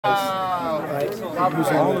All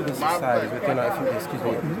of the societies within our,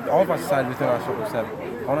 all of our societies within our Circle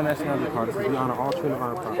 7, all the nationality parties, we honor all three of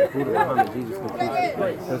our prophets, Buddha, Muhammad, Jesus,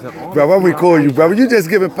 and Bro, what we call you, brother? You just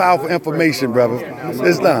giving powerful information, brother.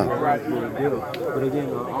 Islam. But again,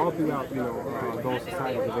 all throughout, those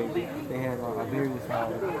societies, they had various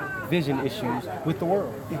vision issues with the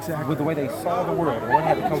world. Exactly. With the way they saw the world. And one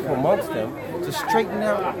had to come from amongst them to straighten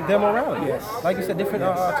out their morality. Yes. Like you said, different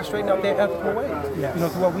to straighten out their ethical ways. Yes.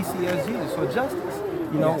 To what we see as Jesus. So justice.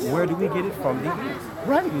 Where do we get it from? The East.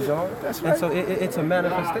 Right. That's right. And so it's a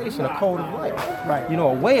manifestation, a code of life. Right. A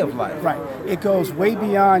way of life. Right. It goes way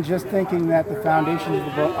beyond just thinking that the foundations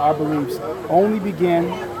of our beliefs only begin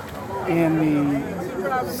in the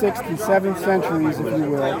 6th and 7th centuries, if you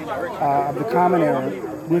will, of the Common Era,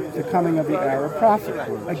 with the coming of the Arab prophet.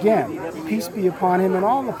 Again, peace be upon him and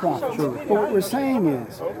all the prophets. True. But what we're saying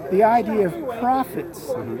is, the idea of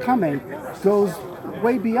prophets coming goes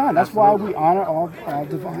way beyond. That's why we honor all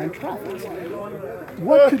divine prophets.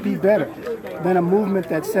 What could be better than a movement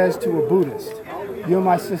that says to a Buddhist, you're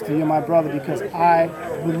my sister, you're my brother, because I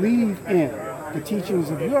believe in the teachings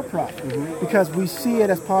of your prophet, because we see it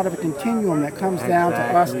as part of a continuum that comes down to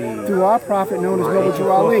us through our prophet known as Noble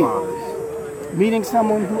Ali. Meeting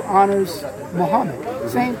someone who honors Muhammad,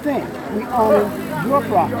 same thing. We honor your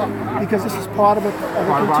prophet because this is part of a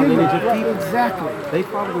continuum. Exactly. They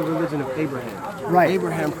follow the religion of Abraham. Right.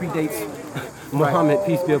 Abraham predates Muhammad,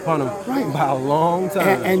 peace be upon him, by a long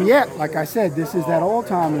time. And yet, like I said, this is that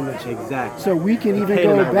old-time religion. Exactly. So we can even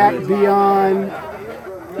go back beyond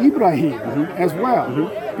Ibrahim as well,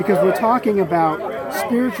 because we're talking about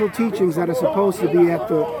spiritual teachings that are supposed to be at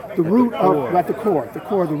the root of, at the core,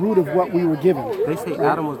 the root of what we were given. They say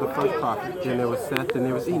Adam was the first prophet, then there was Seth, then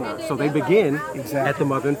there was Enoch. So they begin at the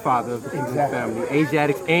mother and father of the family,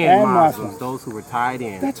 Asiatics and Muslims, those who were tied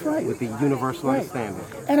in with the universal understanding.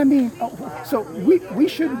 And I mean, so we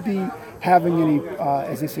shouldn't be having any,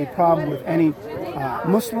 as they say, problem with any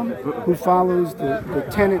Muslim who follows the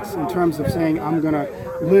tenets in terms of saying, I'm going to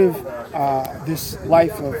live this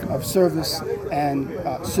life of service and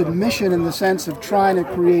submission in the sense of trying to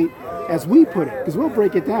create, as we put it, because we'll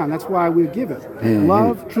break it down, that's why we're given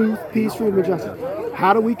love, truth, peace, freedom, and justice.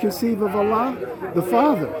 How do we conceive of Allah? The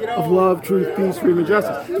Father of love, truth, peace, freedom, and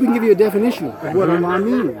justice. We can give you a definition of what Allah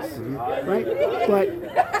means, right?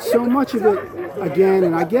 But so much of it, again,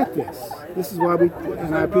 and I get this. This is why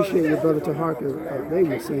and I appreciate your brother Taharka, they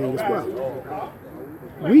were saying as well.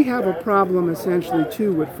 We have a problem essentially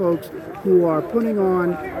too with folks who are putting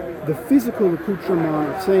on the physical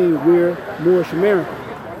accoutrement of saying we're Moorish American,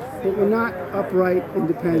 but we're not upright,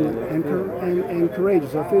 independent, and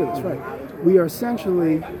courageous or fearless, right? We are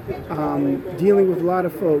essentially dealing with a lot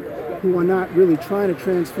of folk who are not really trying to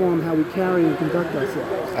transform how we carry and conduct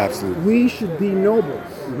ourselves. Absolutely. We should be nobles.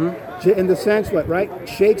 In the sense what, right?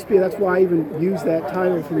 Shakespeare, that's why I even use that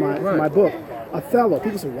title for my book. Othello.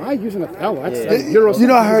 People say, why are you using Othello? That's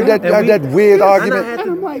I heard that weird argument. And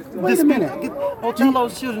I'm like, wait a minute.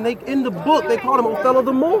 Othello's children, in the book, they called him Othello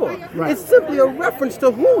the Moor. Right. It's simply a reference to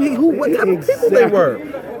what type of people they were.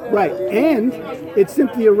 Right. And it's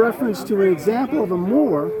simply a reference to an example of a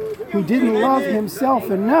Moor who didn't love himself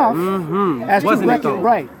enough as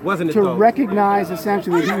to recognize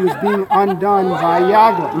essentially that he was being undone by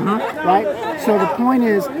Yagla. Right? So the point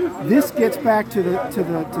is, this gets back to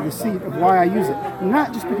the seat of why I use it.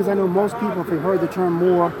 Not just because I know most people, if they've heard the term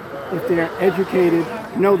Moor, if they're educated,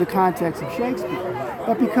 know the context of Shakespeare,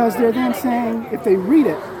 but because they're then saying, if they read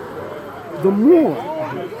it, the Moor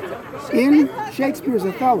in Shakespeare's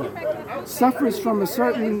Othello suffers from a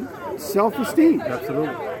certain self-esteem.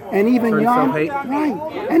 Absolutely. And even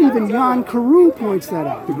Jan Carew points that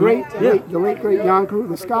out. The late great Jan Carew,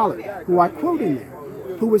 the scholar, who I quote in there,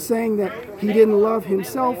 who was saying that he didn't love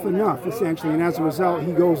himself enough, essentially, and as a result,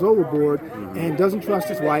 he goes overboard and doesn't trust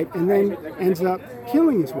his wife, and then ends up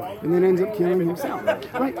killing his wife, and then ends up killing himself.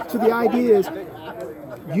 Right? So the idea is,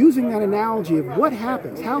 using that analogy of what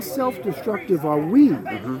happens, how self-destructive are we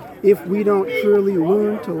if we don't truly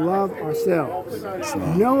learn to love ourselves?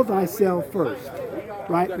 Know thyself first.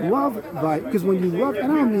 Right? Love, because when you love,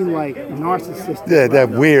 and I don't mean like narcissistic. Yeah, that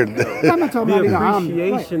weird. I'm not talking the about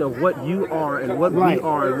appreciation of what you are and what we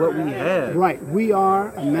are and what we have. Right. We are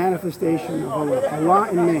a manifestation of Allah. Allah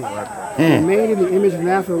and man. Made in the image and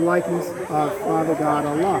after the likeness of Father God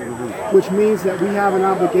Allah. Which means that we have an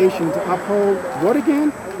obligation to uphold what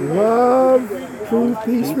again? Love, truth,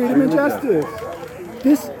 peace, freedom, and justice.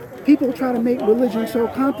 People try to make religion so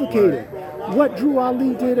complicated. What Drew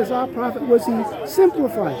Ali did as our prophet was he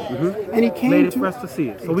simplified it. And he came made it for us to see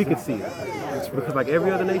it, so we could see it. That's Because like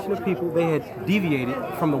every other nation of people, they had deviated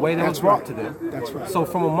from the way that was brought to them. That's right. So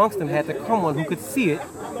from amongst them had to come one who could see it,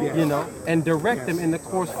 you know, and direct them in the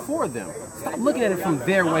course for them. Stop looking at it from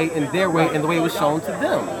their way and the way it was shown to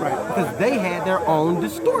them. Right. Because they had their own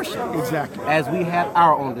distortion. Exactly. As we have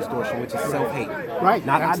our own distortion, which is self-hate. Right.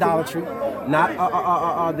 Not idolatry, not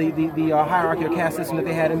the hierarchy or caste system that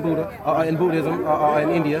they had in Buddhism, in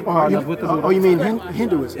India. With the Buddha. Oh, you mean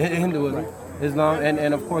Hinduism? Hinduism. Right. Islam,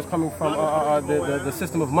 and of course coming from the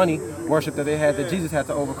system of money worship that they had, that Jesus had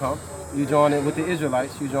to overcome. You join it with the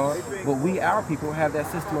Israelites, you join. But we, our people, have that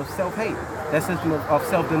system of self-hate, that system of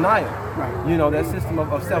self-denial. Right. You know, that system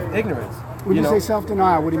of self-ignorance. When you say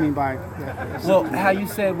self-denial, what do you mean by that? Well, how you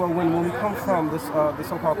said, well, when we come from this the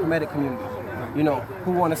so-called Kemetic community, you know,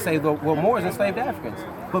 who want to say, well, Moors enslaved Africans,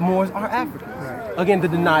 but Moors are Africans. Right. Again, the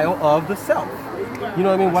denial of the self. You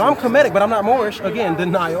know what I mean? Well, I'm Kemetic, but I'm not Moorish. Again,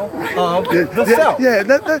 denial of the self. Yeah,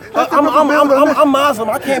 I'm Muslim.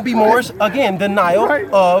 I can't be Moorish. Again, denial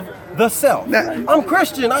of the self. I'm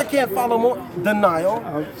Christian. I can't follow more.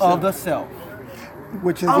 Denial of the self.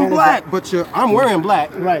 Which I'm black, but I'm wearing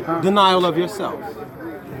black. Right. Denial of yourself.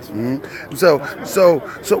 Mm-hmm.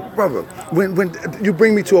 So, brother, when you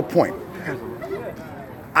bring me to a point,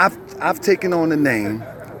 I've taken on the name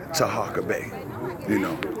Tahaka Bey, you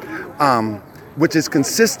know, which is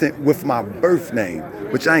consistent with my birth name,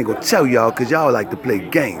 which I ain't gonna tell y'all because y'all like to play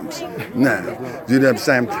games. Nah, you know what I'm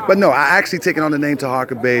saying? But no, I actually taken on the name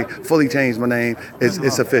Tahaka Bey, fully changed my name.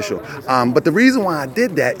 It's official. But the reason why I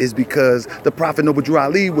did that is because the Prophet Noble Drew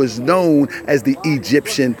Ali was known as the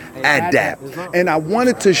Egyptian Adab. And I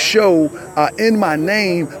wanted to show in my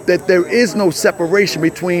name that there is no separation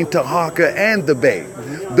between Tahaka and the Bey,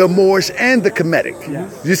 the Moorish and the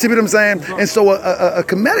Kemetic. You see what I'm saying? And so a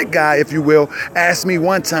Kemetic guy, if you will, asked me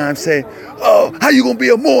one time, say, "Oh, how you gonna be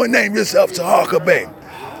a Moor and name yourself Tahaka Bey?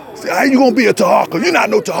 How you gonna be a Tahaka? You're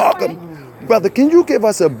not no Tahaka." Brother, can you give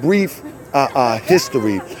us a brief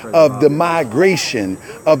history of the migration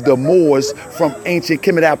of the Moors from ancient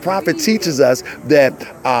Kemet? Our prophet teaches us that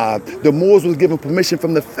the Moors was given permission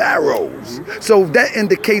from the pharaohs. So that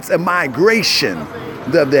indicates a migration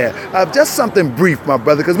there. Just something brief, my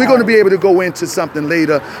brother, because we're going to be able to go into something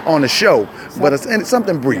later on the show, but it's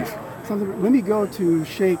something brief. Let me go to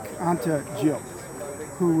Sheikh Anta Diop,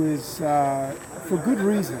 who is, for good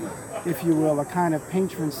reason, if you will, a kind of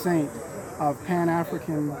patron saint of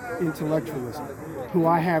Pan-African intellectualism, who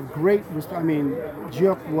I have great respect. I mean,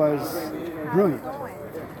 Diop was brilliant.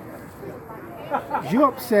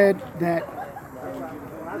 Diop said that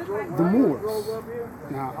the Moors,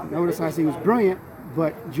 now notice I say he was brilliant,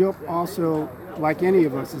 but Diop also, like any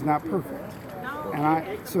of us, is not perfect.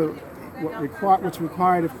 And so what's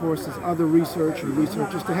required, of course, is other research and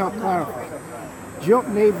researchers to help clarify. Diop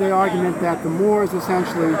made the argument that the Moors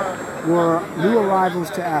essentially were new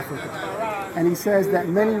arrivals to Africa. And he says that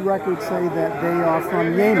many records say that they are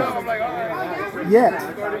from Yemen. Yet,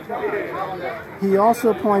 he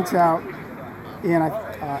also points out in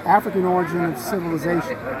African Origin of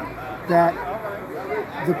Civilization that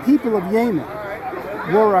the people of Yemen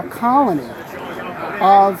were a colony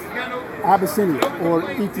of Abyssinia or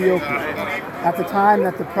Ethiopia at the time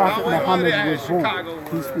that the Prophet Muhammad was born,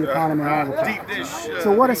 peace be upon him and all the prophets.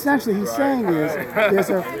 So what essentially he's saying is there's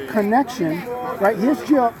a connection, right? Here's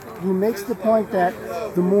Diop, who makes the point that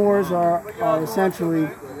the Moors are essentially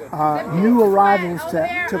new arrivals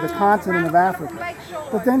to the continent of Africa.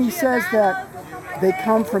 But then he says that they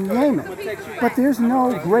come from Yemen. But there's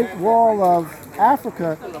no Great Wall of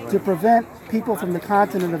Africa to prevent people from the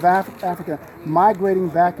continent of Africa migrating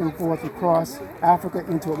back and forth across Africa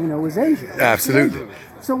into what we know as Asia. Absolutely.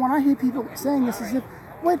 So when I hear people saying this as if,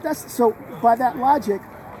 wait, so by that logic,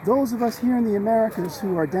 those of us here in the Americas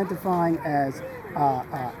who are identifying as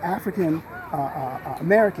African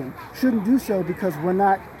American shouldn't do so because we're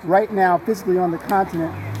not right now physically on the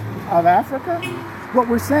continent of Africa. What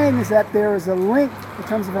we're saying is that there is a link in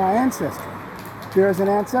terms of our ancestry. There is an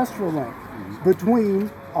ancestral link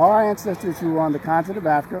between our ancestors who were on the continent of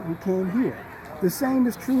Africa who came here. The same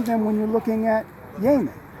is true then when you're looking at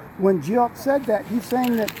Yemen. When Diop said that, he's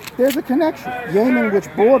saying that there's a connection. Yemen,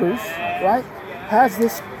 which borders, right, has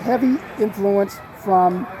this heavy influence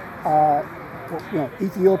from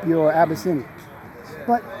Ethiopia or Abyssinia.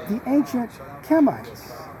 But the ancient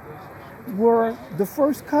Kemites were the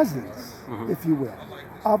first cousins, if you will,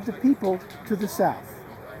 of the people to the south.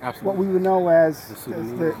 Absolutely. What we would know as the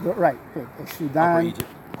Sudan,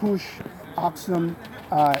 Kush, Aksum,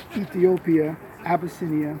 Ethiopia,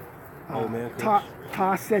 Abyssinia,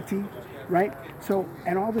 Ta-Seti, right? So,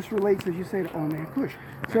 and all this relates, as you say, to Oman Kush.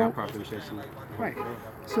 So, right.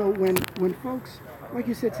 So when folks, like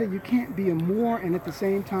you said, say you can't be a Moor and at the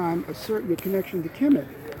same time assert your connection to Kemet,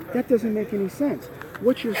 that doesn't make any sense.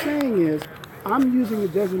 What you're saying is, I'm using the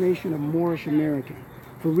designation of Moorish American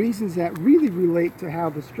for reasons that really relate to how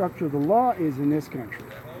the structure of the law is in this country.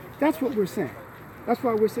 That's what we're saying. That's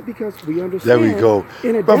why we're saying, because we understand. There we go.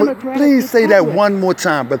 In a Brother, democratic please say that republic. one more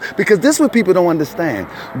time, brother, because this is what people don't understand.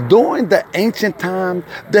 During the ancient time,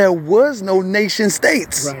 there was no nation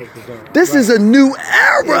states. Right. This is a new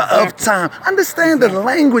era of Exactly. time. Understand the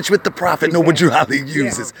language with the prophet, know what you how he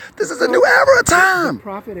uses. This is a new era of The time.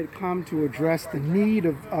 prophet had come to address the need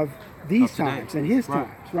of these times and his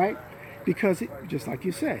times, right? Because, just like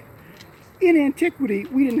you said, in antiquity,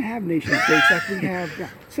 we didn't have nation states like we have now.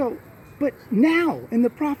 So, but now, in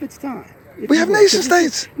the prophet's time, We have nation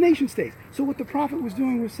states. Nation states. So what the prophet was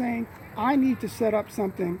doing was saying, I need to set up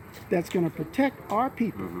something that's going to protect our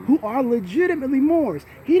people who are legitimately Moors.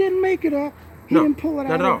 He didn't make it up. He didn't pull it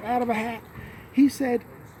out of a hat. He said,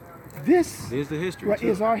 this Here's the history, too.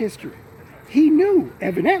 is our history. He knew,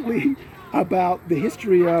 evidently, about the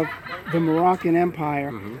history of the Moroccan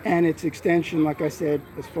Empire and its extension, like I said,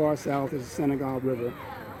 as far south as the Senegal River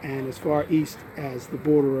and as far east as the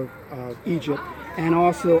border of Egypt, and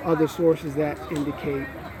also other sources that indicate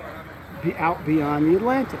out beyond the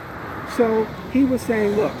Atlantic. So he was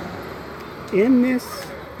saying, look, in this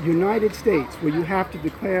United States where you have to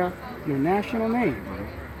declare your national name,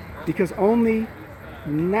 because only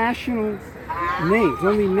national names,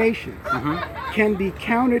 only nations can be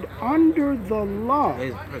counted under the law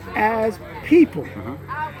as people.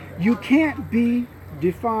 You can't be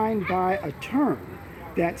defined by a term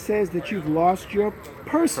that says that you've lost your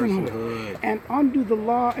personhood. And under the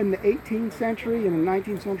law in the 18th century and the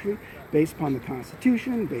 19th century, based upon the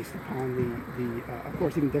Constitution, based upon the of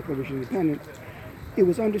course, even Declaration of Independence, it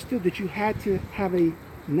was understood that you had to have a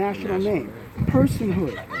national name,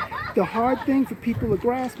 personhood. The hard thing for people to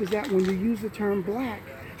grasp is that when you use the term black,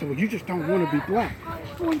 so well, you just don't want to be black.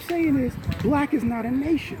 What I'm saying is, black is not a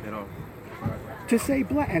nation. At all. To say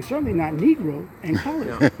black, and certainly not Negro and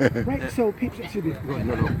colored, right? So people,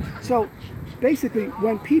 so basically,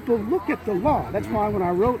 when people look at the law, that's why when I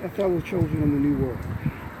wrote A Fellow Children in the New World,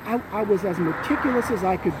 I was as meticulous as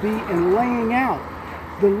I could be in laying out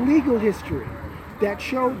the legal history that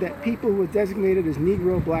showed that people who were designated as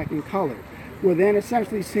Negro, black, and colored were then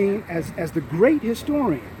essentially seen as the great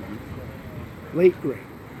historian, late great,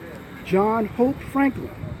 John Hope Franklin,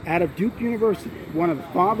 out of Duke University, one of the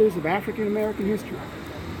fathers of African American history,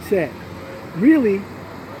 said, really,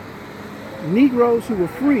 Negroes who were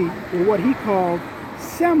free were what he called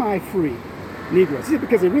semi-free Negroes. See,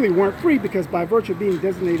 because they really weren't free, because by virtue of being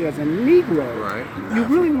designated as a Negro, you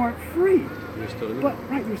really weren't free. You're still a Negro.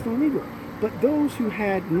 But you're still a Negro. But those who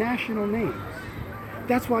had national names,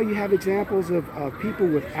 that's why you have examples of people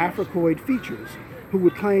with Africoid features who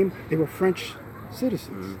would claim they were French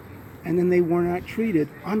citizens. And then they were not treated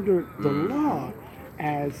under the law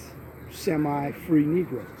as semi-free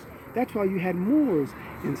Negroes. That's why you had Moors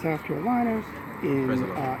in South Carolina, in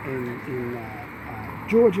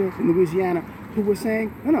Georgia, in Louisiana, who were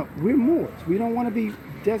saying, no, we're Moors. We don't want to be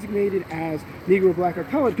designated as Negro, black, or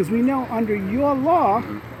colored, because we know under your law,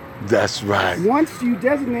 that's right. once you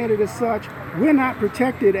designate it as such, we're not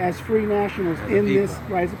protected as free nationals in this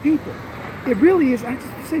right as a people. It really is, I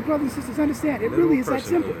just say, brothers and sisters, understand, it really is that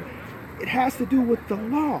simple. It has to do with the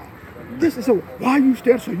law. This is so. Why you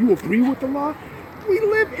stand? So you agree with the law? We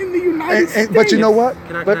live in the United States. But you know what?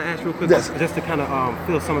 Can I ask real quick, just to kind of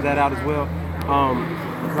fill some of that out as well?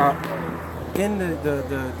 In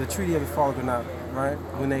the Treaty of the Fall of Grenada, right?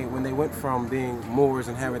 When they went from being Moors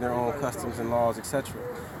and having their own customs and laws, etc.,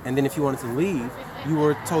 and then if you wanted to leave, you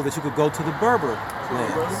were told that you could go to the Berber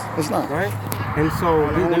lands. It's not. Right? And so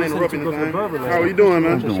How are you doing,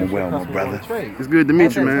 man? I'm doing well, my brother. It's good to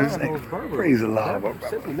meet you, man. Praise the Lord, my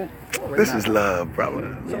brother. This is love,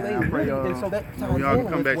 brother. We all can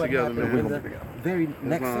come back together, man. Very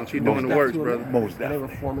next She's doing the works, brother. Most they were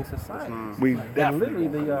definitely. forming society. We And definitely.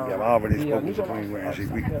 literally Yeah, I already spoke to Supreme Grand Chief.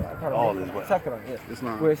 All is well.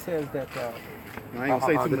 Islam. Where it says that I ain't gonna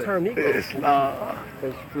say too the much. term Negro Islam.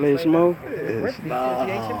 Islam.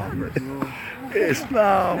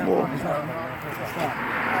 Islam. Boy.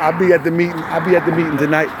 I'll be at the meeting. I'll be at the meeting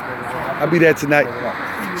tonight. I'll be there tonight.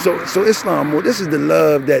 So Islam, this is the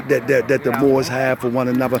love that the Moors have for one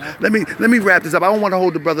another. Let me wrap this up. I don't want to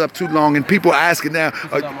hold the brother up too long. And people are asking now,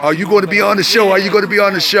 are you going to be on the show? Are you going to be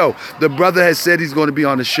on the show? The brother has said he's going to be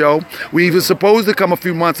on the show. We were supposed to come a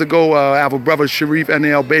few months ago. Our brother Sharif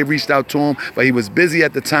MST reached out to him, but he was busy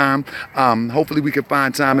at the time. Hopefully we can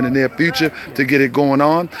find time in the near future to get it going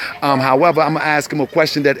on. However, I'm going to ask him a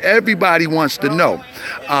question that everybody wants to know.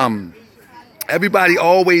 Everybody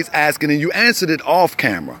always asking, and you answered it off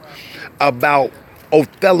camera, about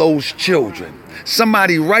Othello's children.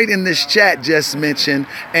 Somebody right in this chat just mentioned,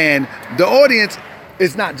 and the audience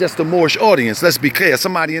is not just a Moorish audience, let's be clear.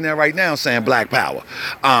 Somebody in there right now saying Black Power.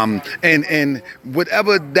 And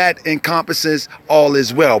whatever that encompasses, all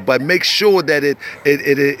is well. But make sure that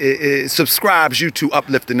it subscribes you to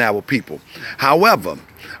uplifting our people. However,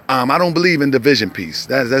 I don't believe in division peace.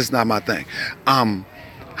 That's not my thing.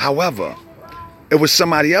 However, it was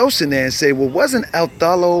somebody else in there and say, well, wasn't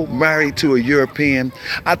Othello married to a European?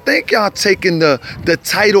 I think y'all taking the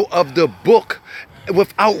title of the book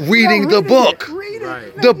without reading the book.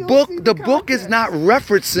 The book is not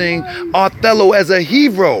referencing Othello as a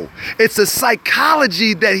hero. It's a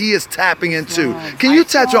psychology that he is tapping into. Can you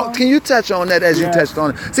touch on that as you touched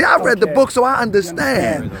on it? See, I read the book, so I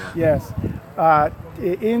understand. Yes.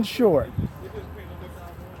 In short,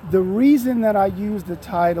 the reason that I used the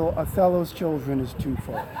title Othello's Children is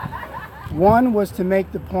twofold. One was to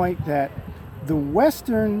make the point that the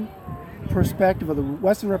Western perspective or the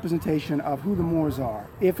Western representation of who the Moors are,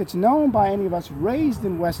 if it's known by any of us raised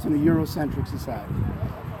in Western or Eurocentric society,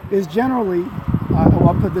 is generally, well,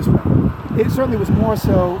 I'll put it this way, it certainly was more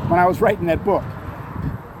so when I was writing that book.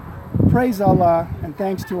 Praise Allah and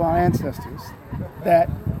thanks to our ancestors that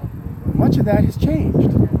much of that has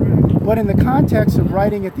changed. But in the context of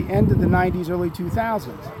writing at the end of the 90s, early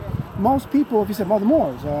 2000s, most people, if you said, well, the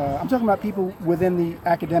Moors, I'm talking about people within the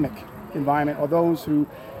academic environment or those who,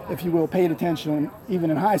 if you will, paid attention even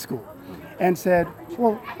in high school and said,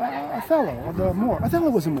 well, Othello, or the Moor. Othello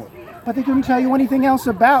was a Moor. But they couldn't tell you anything else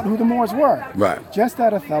about who the Moors were. Right. Just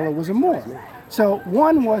that Othello was a Moor. So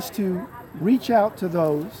one was to reach out to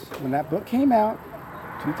those, when that book came out,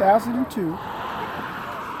 2002,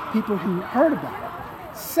 people who heard about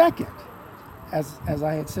it. Second, as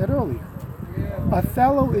I had said earlier,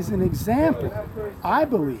 Othello is an example, I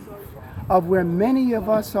believe, of where many of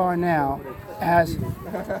us are now as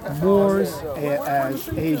Moors, as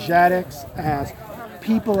Asiatics, as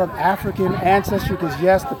people of African ancestry, because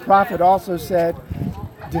yes, the prophet also said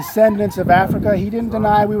descendants of Africa. He didn't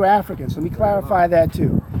deny we were Africans. Let me clarify that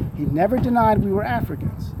too. He never denied we were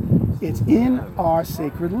Africans. It's in our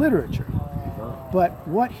sacred literature. But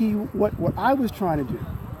what I was trying to do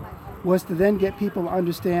was to then get people to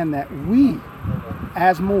understand that we,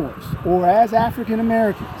 as Moors, or as African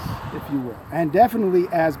Americans, if you will, and definitely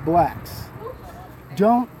as blacks,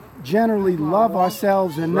 don't generally love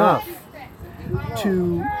ourselves enough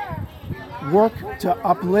to work to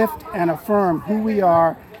uplift and affirm who we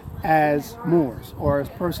are as Moors or as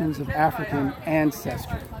persons of African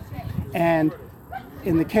ancestry. And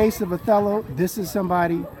in the case of Othello, this is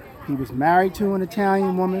somebody, he was married to an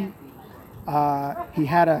Italian woman. He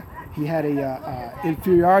had a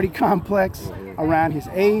inferiority complex around his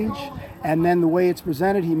age, and then the way it's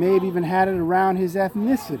presented, he may have even had it around his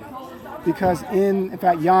ethnicity. Because in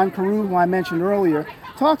fact, Jan Carew, who I mentioned earlier,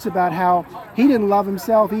 talks about how he didn't love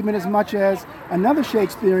himself even as much as another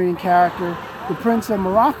Shakespearean character, the Prince of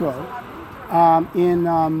Morocco, I'm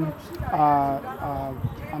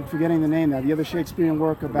forgetting the name now, the other Shakespearean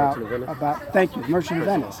work about thank you, Merchant of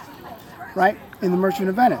Venice, right? In the Merchant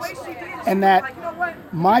of Venice. And that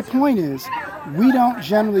my point is, we don't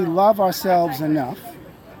generally love ourselves enough,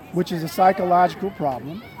 which is a psychological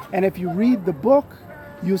problem. And if you read the book,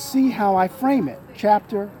 you'll see how I frame it,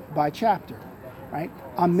 chapter by chapter, right?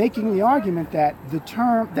 I'm making the argument that the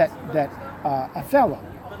term, that Othello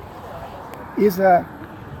is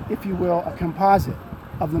if you will, a composite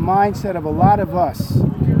of the mindset of a lot of us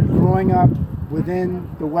growing up within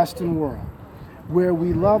the Western world, where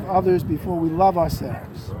we love others before we love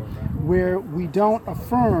ourselves, where we don't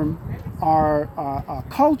affirm our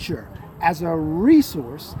culture as a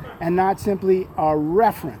resource and not simply a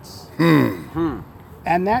reference.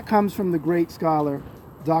 And that comes from the great scholar,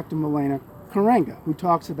 Dr. Milena Karenga, who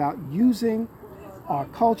talks about using our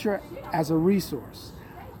culture as a resource.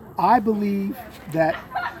 I believe that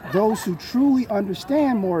those who truly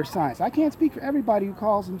understand Moorish science, I can't speak for everybody who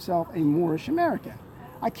calls himself a Moorish American.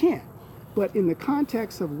 I can't. But in the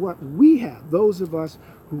context of what we have, those of us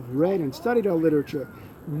who've read and studied our literature,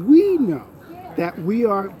 we know that we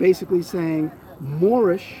are basically saying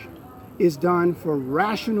Moorish is done for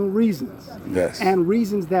rational reasons. Yes. And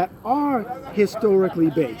reasons that are historically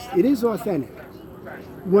based. It is authentic.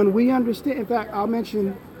 When we understand, in fact, I'll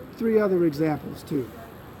mention 3 other examples too.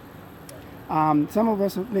 Some of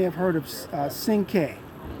us may have heard of Cinque,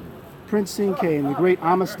 Prince Cinque, in the Great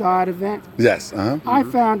Amistad event. Yes. I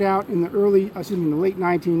found out in the late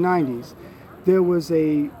 1990s, there was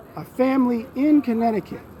a family in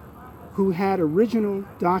Connecticut who had original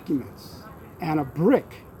documents and a brick.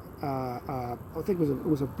 I think it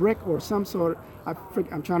was a brick or some sort.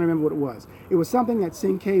 I'm trying to remember what it was. It was something that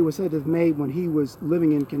Cinque was said to have made when he was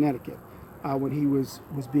living in Connecticut, when he was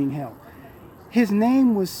being held. His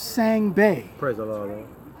name was Pennslvania. Praise the Lord.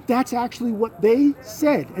 That's actually what they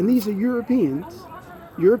said, and these are European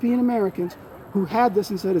Americans who had this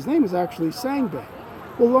and said his name is actually Pennslvania.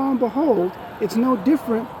 Well, lo and behold, it's no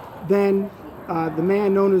different than the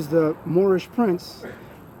man known as the Moorish prince,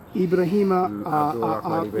 Ibrahima,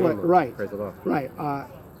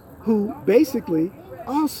 who basically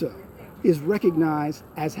also is recognized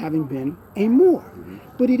as having been a Moor,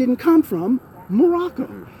 but he didn't come from Morocco.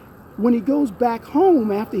 When he goes back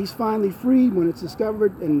home after he's finally freed, when it's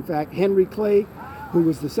discovered, and in fact Henry Clay, who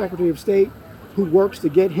was the Secretary of State, who works to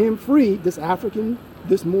get him freed, this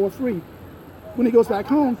Moor freed, when he goes back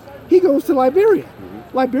home, he goes to Liberia.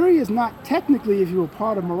 Liberia is not technically, if you were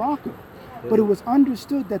part of Morocco, but it was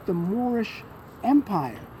understood that the Moorish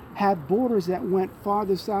Empire had borders that went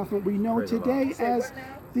farther south, what we know today as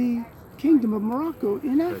the Kingdom of Morocco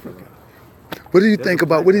in Africa. What do you think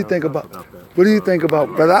about? What do you think about?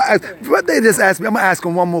 Brother? What they just asked me. I'm gonna ask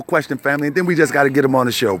him one more question, family, and then we just got to get him on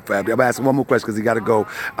the show, family. I'm gonna ask him one more question because he got to go.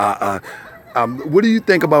 What do you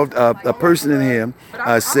think about a person in here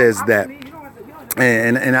says that?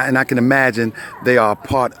 And I can imagine they are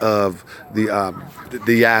part of the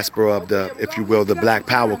diaspora of the, if you will, the Black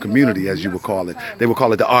Power community, as you would call it. They would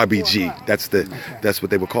call it the RBG. That's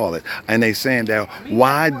what they would call it. And they saying that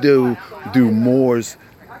why do Moors,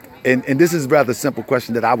 and this is a rather simple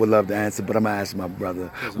question that I would love to answer, but I'm gonna ask my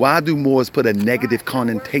brother. Why do Moors put a negative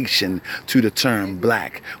connotation to the term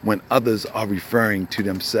black when others are referring to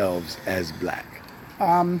themselves as black?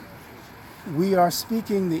 We are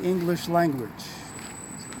speaking the English language.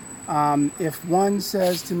 If one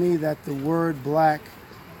says to me that the word black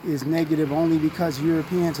is negative only because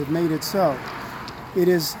Europeans have made it so, it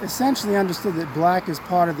is essentially understood that black is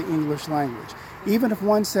part of the English language. Even if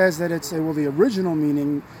one says that it's the original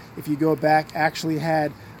meaning, if you go back, actually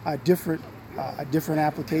had a different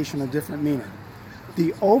application, a different meaning.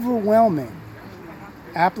 The overwhelming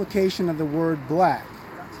application of the word black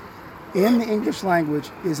in the English language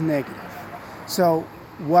is negative. So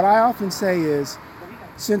what I often say is,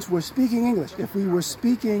 since we're speaking English, if we were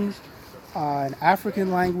speaking an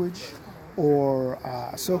African language or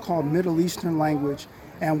a so-called Middle Eastern language,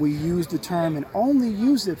 and we use the term and only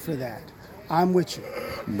use it for that, I'm with you.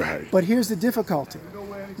 Right. But here's the difficulty.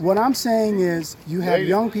 What I'm saying is, you have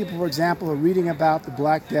young people, for example, are reading about the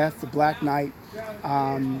Black Death, the Black Night,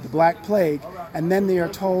 the Black Plague, and then they are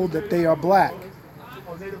told that they are black.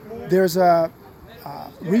 There's a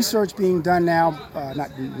research being done now,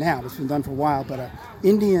 not now, it's been done for a while, but an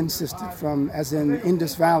Indian sister as in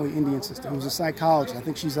Indus Valley Indian sister, who's a psychologist, I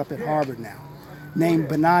think she's up at Harvard now, named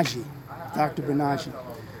Banerjee, Dr. Banerjee.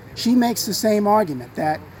 She makes the same argument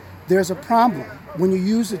that there's a problem. When you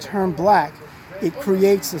use the term black, it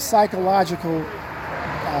creates a psychological,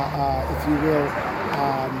 if you will,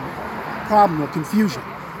 problem or confusion,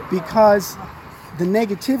 because the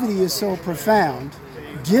negativity is so profound,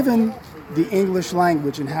 given the English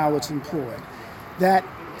language and how it's employed, that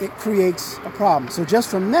it creates a problem. So just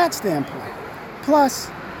from that standpoint, plus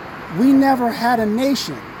we never had a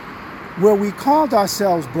nation where we called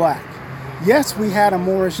ourselves black. Yes, we had a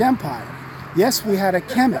Moorish Empire. Yes, we had a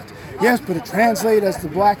Kemet. Yes, but it translated as the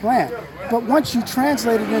Black Land. But once you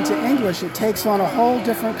translate it into English, it takes on a whole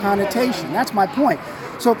different connotation. That's my point.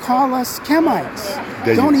 So call us Kemites.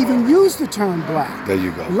 Don't even use the term black. There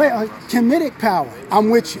you go. Kemetic power, I'm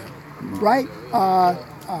with you. Right?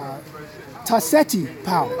 Tasseti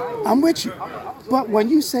power, I'm with you. But when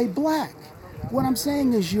you say black, what I'm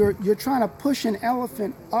saying is you're trying to push an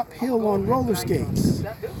elephant uphill on roller skates.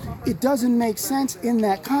 It doesn't make sense in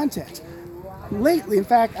that context. Lately, in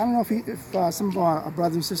fact, I don't know if some of our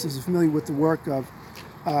brothers and sisters are familiar with the work of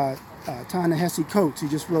Ta-Nehisi Coates. He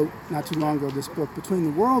just wrote not too long ago this book, Between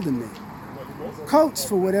the World and Me. Coates,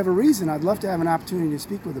 for whatever reason, I'd love to have an opportunity to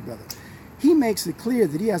speak with the brother. He makes it clear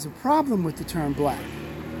that he has a problem with the term black.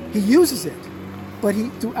 He uses it, but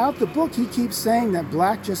throughout the book he keeps saying that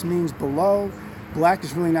black just means below. Black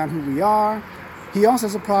is really not who we are. He also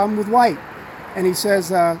has a problem with white, and he says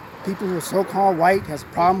people who are so-called white, has a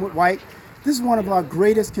problem with white. This is one of our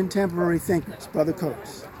greatest contemporary thinkers, Brother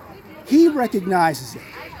Coates. He recognizes it.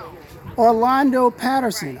 Orlando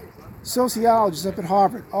Patterson, sociologist up at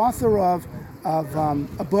Harvard, author of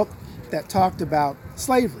a book that talked about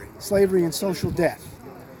slavery and social death.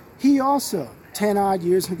 He also, 10 odd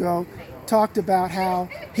years ago, talked about how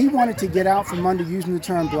he wanted to get out from under using the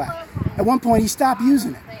term black. At one point, he stopped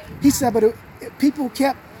using it. He said, but people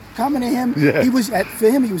kept coming to him. Yeah. For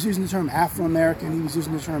him, he was using the term Afro-American. He was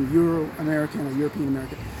using the term Euro-American or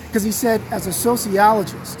European-American. Because he said, as a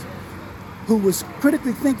sociologist who was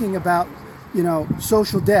critically thinking about,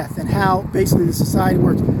 social death and how basically the society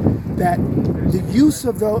works, that the use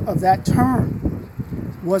of that term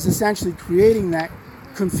was essentially creating that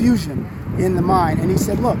confusion in the mind. And he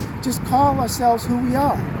said, look, just call ourselves who we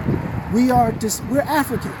are. We're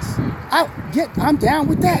Africans. I'm down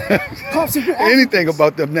with that. Anything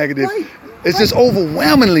about them negative. Right. It's just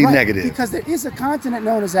overwhelmingly negative. Because there is a continent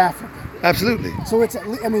known as Africa. Absolutely. So it's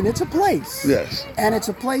a place. Yes. And it's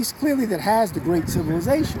a place clearly that has the great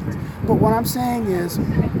civilizations. But what I'm saying is,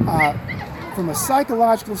 from a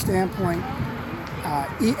psychological standpoint,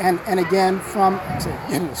 and again from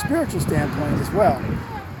a spiritual standpoint as well,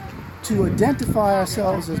 to identify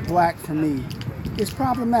ourselves as black for me is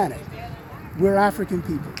problematic. We're African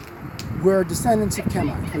people. We're descendants of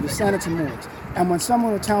Kemites. We're descendants of Moors. And when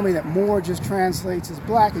someone will tell me that Moor just translates as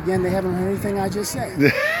black, again, they haven't heard anything I just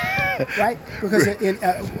said. Right? Because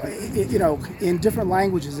in different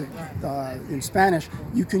languages, in Spanish,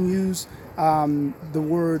 you can use the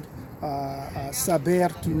word saber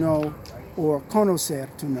to know or conocer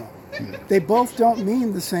to know. They both don't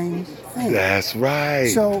mean the same thing. That's right.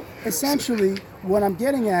 So essentially, what I'm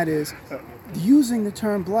getting at is, using the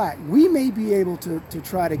term black, we may be able to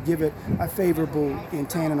try to give it a favorable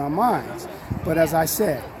intent in our minds. But as I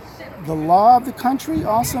said, the law of the country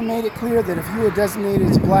also made it clear that if you were designated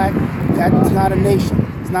as black, that's not a nation,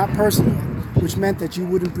 it's not personal, which meant that you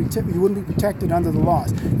wouldn't be protected under the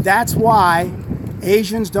laws. That's why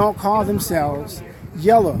Asians don't call themselves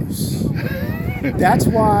yellows. That's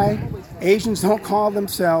why Asians don't call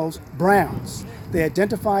themselves browns. They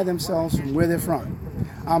identify themselves from where they're from.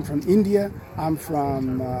 I'm from India, I'm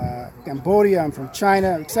from Cambodia, I'm from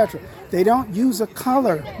China, etc. They don't use a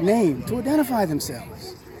color name to identify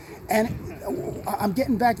themselves. And I'm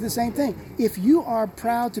getting back to the same thing. If you are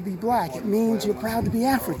proud to be black, it means you're proud to be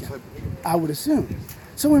African, I would assume.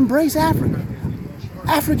 So embrace Africa,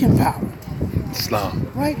 African power. Islam.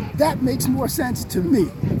 Right? That makes more sense to me.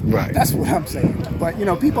 Right. That's what I'm saying. But,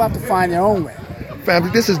 people have to find their own way.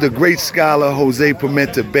 Family, this is the great scholar, Jose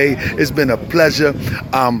Pimienta-Bey. It's been a pleasure.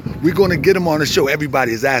 We're going to get him on the show.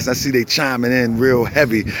 Everybody is asking. I see they chiming in real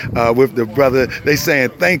heavy with the brother. They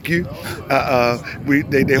saying thank you.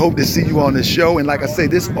 They hope to see you on the show. And like I say,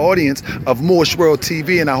 this audience of Moorish World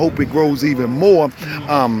TV, and I hope it grows even more.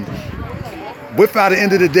 Without the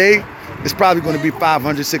end of the day, it's probably going to be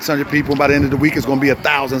 500, 600 people. By the end of the week, it's going to be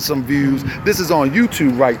 1,000 some views. This is on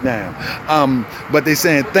YouTube right now. But they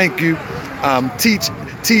saying thank you.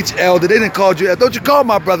 Teach elder. They didn't call you elder. Don't you call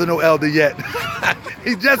my brother no elder yet.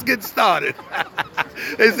 He's just getting started.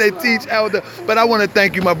 They say teach elder. But I want to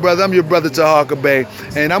thank you, my brother. I'm your brother Tahaka Bey.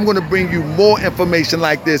 And I'm going to bring you more information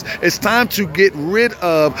like this. It's time to get rid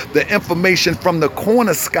of the information from the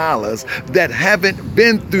corner scholars that haven't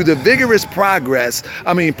been through the vigorous process,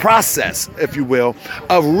 if you will,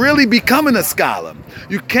 of really becoming a scholar.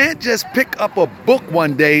 You can't just pick up a book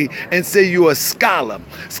one day and say you're a scholar.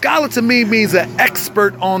 Scholar to me means an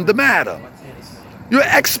expert on the matter. You're an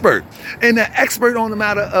expert. And the expert on the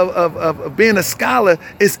matter of being a scholar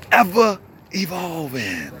is ever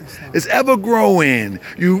evolving. It's ever growing.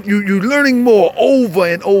 You learning more over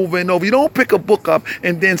and over and over. You don't pick a book up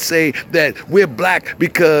and then say that we're black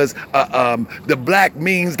because the black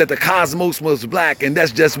means that the cosmos was black and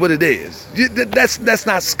that's just what it is. That's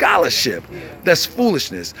not scholarship. That's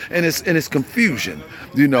foolishness and it's confusion.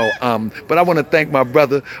 But I want to thank my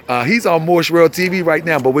brother. He's on Moorish World TV right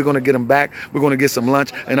now, but we're going to get him back. We're going to get some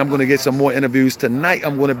lunch, and I'm going to get some more interviews. Tonight,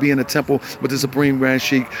 I'm going to be in the temple with the Supreme Grand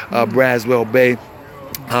Sheikh, Braswell Bey.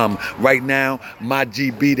 Right now, my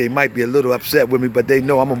GB, they might be a little upset with me, but they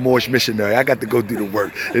know I'm a Moorish missionary. I got to go do the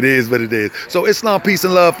work. It is what it is. So Islam, peace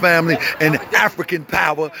and love, family, and African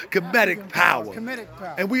power, Kemetic power.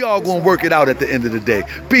 And we all going to work it out at the end of the day.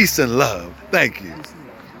 Peace and love. Thank you.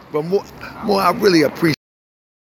 But more I really appreciate